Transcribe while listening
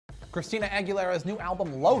Christina Aguilera's new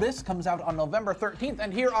album, Lotus, comes out on November 13th,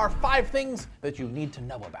 and here are 5 things that you need to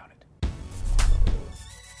know about it.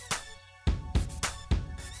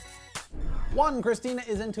 1. Christina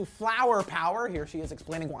is into flower power. Here she is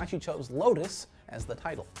explaining why she chose Lotus as the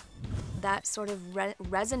title. That sort of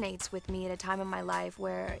resonates with me at a time in my life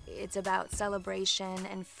where it's about celebration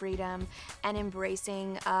and freedom and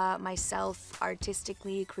embracing myself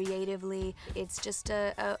artistically, creatively. It's just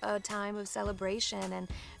a time of celebration and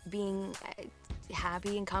being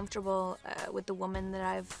happy and comfortable with the woman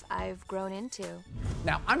that I've grown into.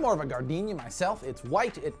 Now, I'm more of a gardenia myself. It's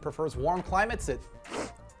white, it prefers warm climates, it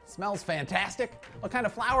smells fantastic. What kind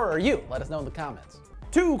of flower are you? Let us know in the comments.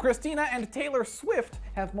 2. Christina and Taylor Swift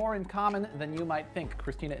have more in common than you might think.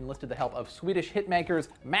 Christina enlisted the help of Swedish hitmakers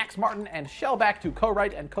Max Martin and Shellback to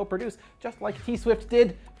co-write and co-produce, just like T-Swift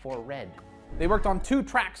did for Red. They worked on 2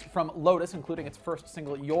 tracks from Lotus, including its first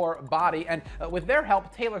single, Your Body, and with their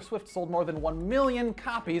help, Taylor Swift sold more than 1 million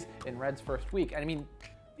copies in Red's first week. And I mean,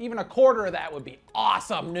 even a quarter of that would be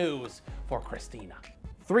awesome news for Christina.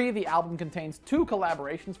 3. The album contains 2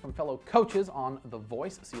 collaborations from fellow coaches on The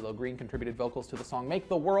Voice. CeeLo Green contributed vocals to the song Make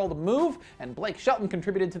the World Move, and Blake Shelton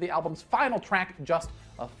contributed to the album's final track, Just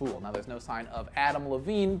a Fool. Now, there's no sign of Adam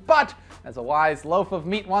Levine, but as a wise loaf of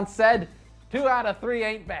meat once said, 2 out of 3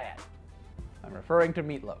 ain't bad. I'm referring to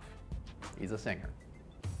Meatloaf. He's a singer.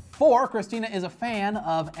 4. Christina is a fan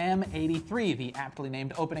of M83. The aptly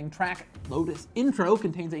named opening track, Lotus Intro,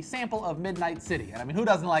 contains a sample of Midnight City. And I mean, who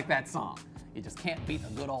doesn't like that song? You just can't beat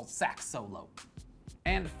a good old sax solo.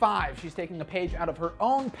 And 5, she's taking a page out of her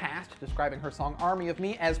own past, describing her song Army of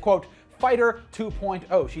Me as, quote, Fighter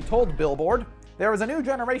 2.0. She told Billboard, "There is a new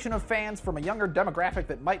generation of fans from a younger demographic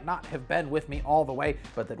that might not have been with me all the way,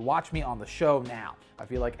 but that watch me on the show now. I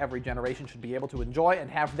feel like every generation should be able to enjoy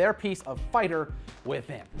and have their piece of fighter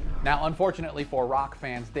within." Now, unfortunately for rock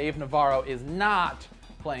fans, Dave Navarro is not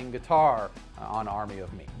playing guitar on Army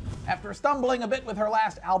of Me. After stumbling a bit with her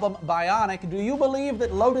last album, Bionic, do you believe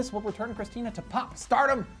that Lotus will return Christina to pop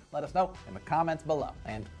stardom? Let us know in the comments below,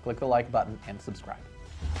 and click the like button and subscribe.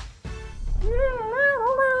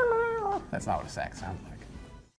 That's not what a sax sounds like.